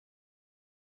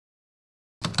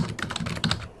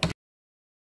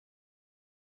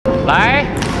来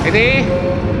 ，ready。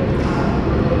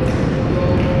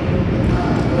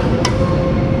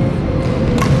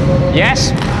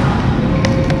Yes。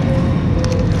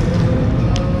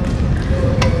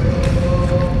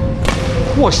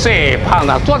哇塞，胖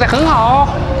子做得很好。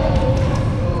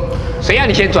谁让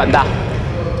你先转的？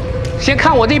先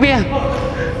看我这边。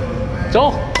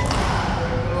走。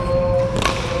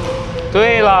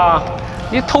对了，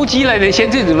你偷鸡来的，先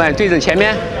对准对准前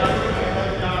面。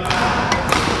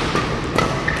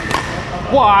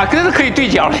哇，真是可以对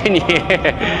角了你。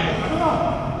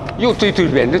又对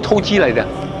边，这偷鸡来的。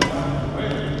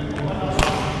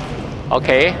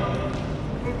OK。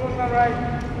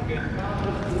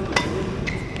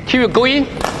 Keep it going，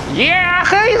 yeah，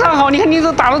 非常好。你看，你都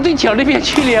打到对角那边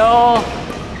去了。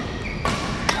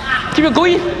Keep it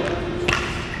going，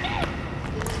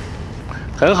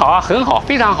 很好啊，很好，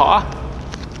非常好啊。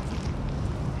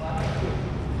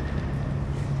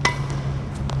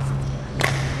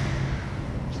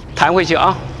弹回去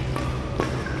啊。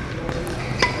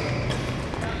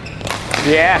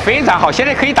也、非常好，现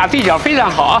在可以打对角，非常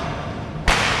好啊。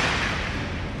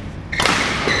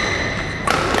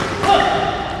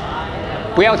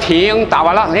 不要停，打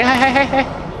完了，嘿，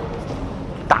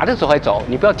打的时候还走，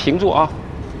你不要停住啊！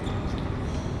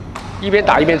一边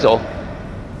打一边走，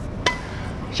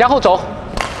向后走，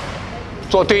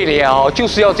做对了，就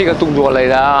是要这个动作来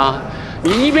的。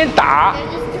你一边打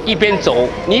一边走，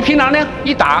你平常呢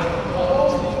一打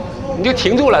你就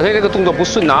停住了，所以这个动作不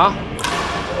顺啊！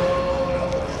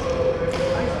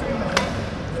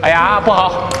哎呀，不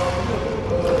好！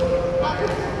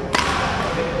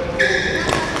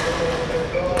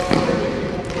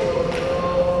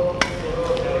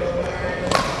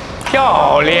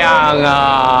 漂亮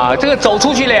啊！这个走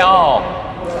出去了。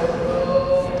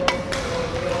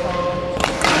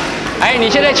哎，你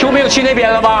现在球没有去那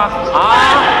边了吧？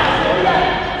啊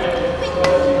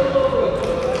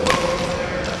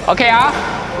 ？OK 啊。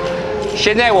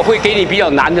现在我会给你比较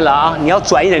难的了啊，你要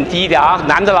转一点低一点啊，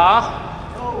难的了啊。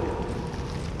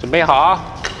准备好啊！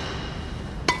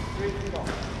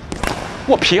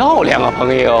哇，漂亮啊，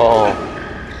朋友！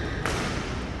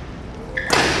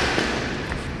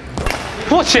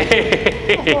 我去！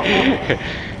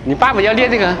你爸爸要练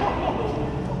这个，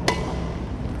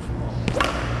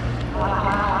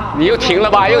你又停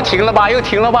了吧？又停了吧？又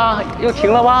停了吧？又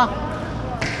停了吧？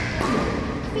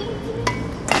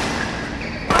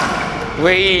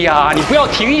喂呀！你不要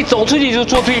停，一走出去就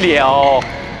做对了。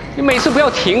你每次不要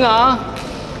停啊！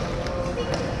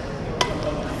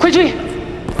快去！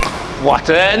哇，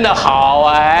真的好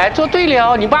哎，做对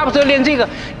了。你爸爸这练这个，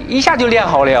一下就练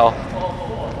好了。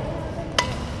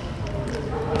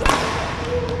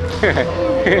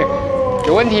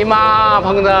 有问题吗，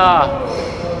胖子？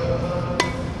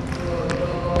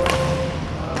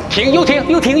停，又停，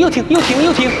又停，又停，又停，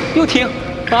又停，又停，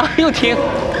啊，又停！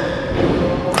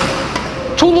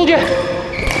冲出去！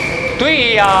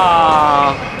对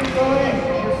呀！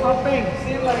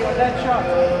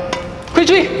快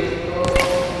追！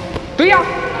对呀，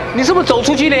你是不是走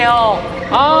出去了？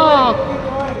啊，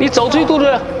你走出去肚子。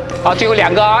啊，最后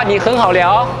2个啊，你很好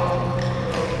了。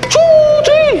 出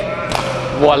追！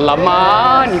我了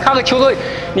妈！你看看球队，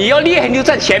你要厉害你就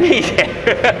站前面一点。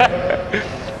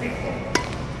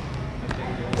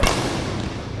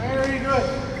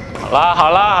好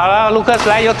了，卢克斯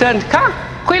来有turn，看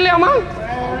会了吗？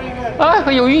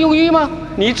啊，有余吗？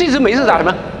你这次没事打什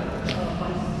么？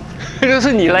这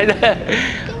是你来的，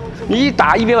你一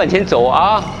打一边往前走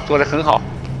啊，做得很好。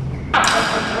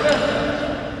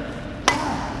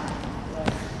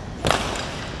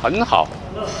很好。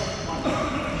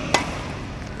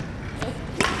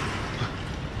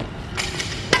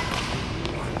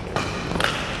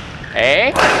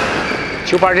 哎，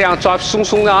球拍这样抓松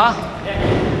松的啊，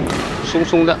松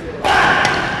松的。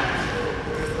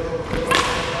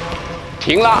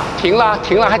停了，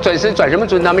还转身转什么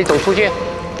准呢？没走出去。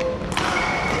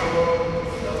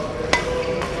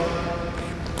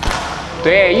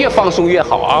对，越放松越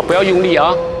好啊，不要用力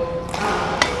啊，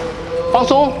放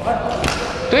松。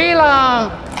对了。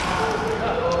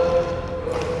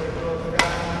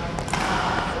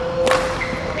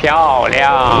 漂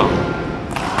亮！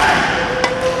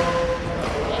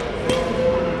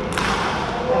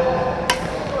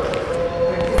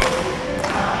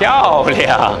漂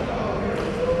亮！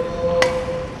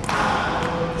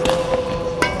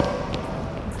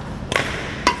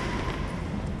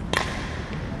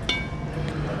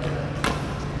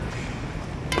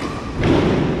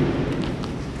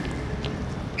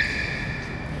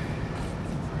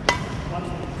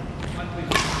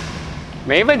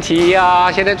没问题呀，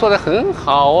现在做得很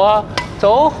好啊，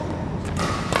走。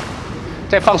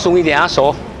再放松一点啊，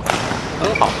手，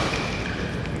很好。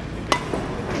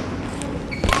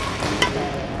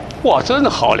哇，真的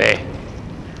好嘞！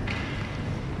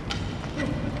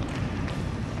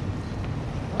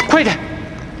快点！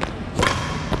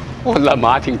我的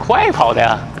妈，挺快跑的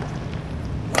呀！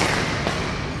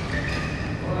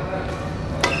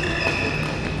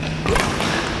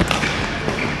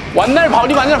往那儿跑，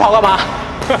你往那儿跑干嘛？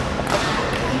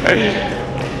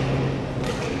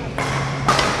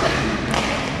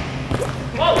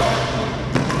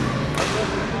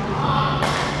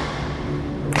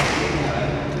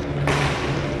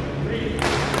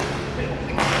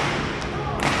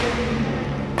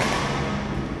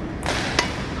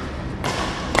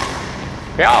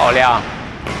漂亮！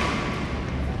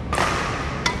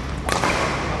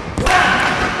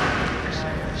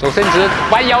手伸直，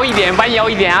弯腰一点，弯腰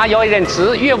一点啊，腰有点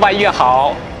直，越弯越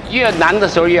好，越难的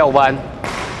时候越要弯。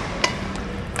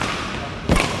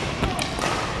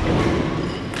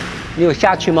你有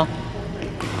下去吗？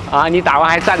啊，你打完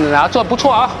还站着呢，做得不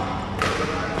错啊，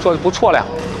做得不错了，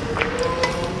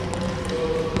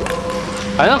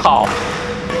很好。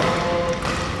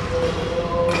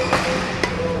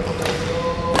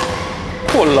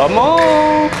过了吗？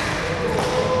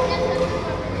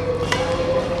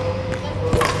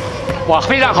哇，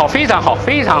非常好，非常好，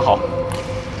非常好，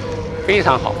非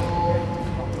常好。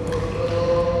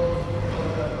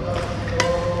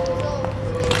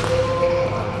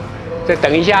再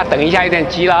等一下，等一下，有点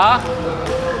急了啊！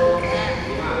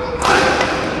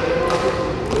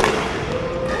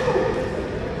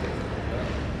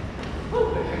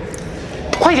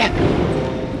快点！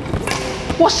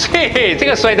哇塞，这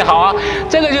个摔得好啊！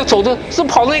这个就走的是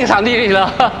跑到那个场地里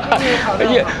了，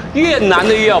越难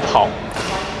的越要跑。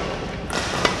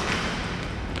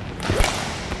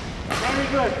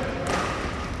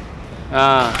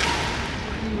啊。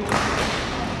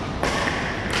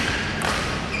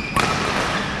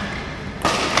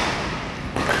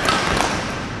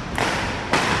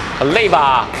很累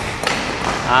吧？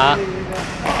啊。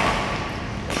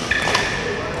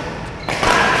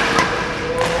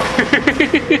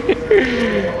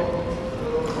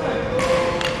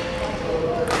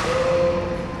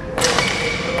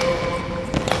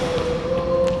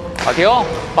好听哦，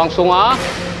放松啊！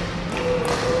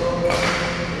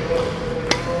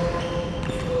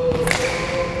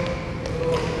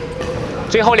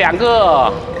最后2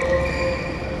个，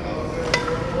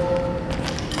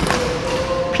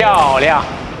漂亮！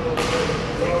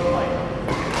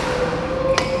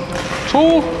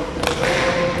出。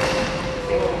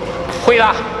会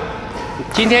了，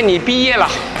今天你毕业了。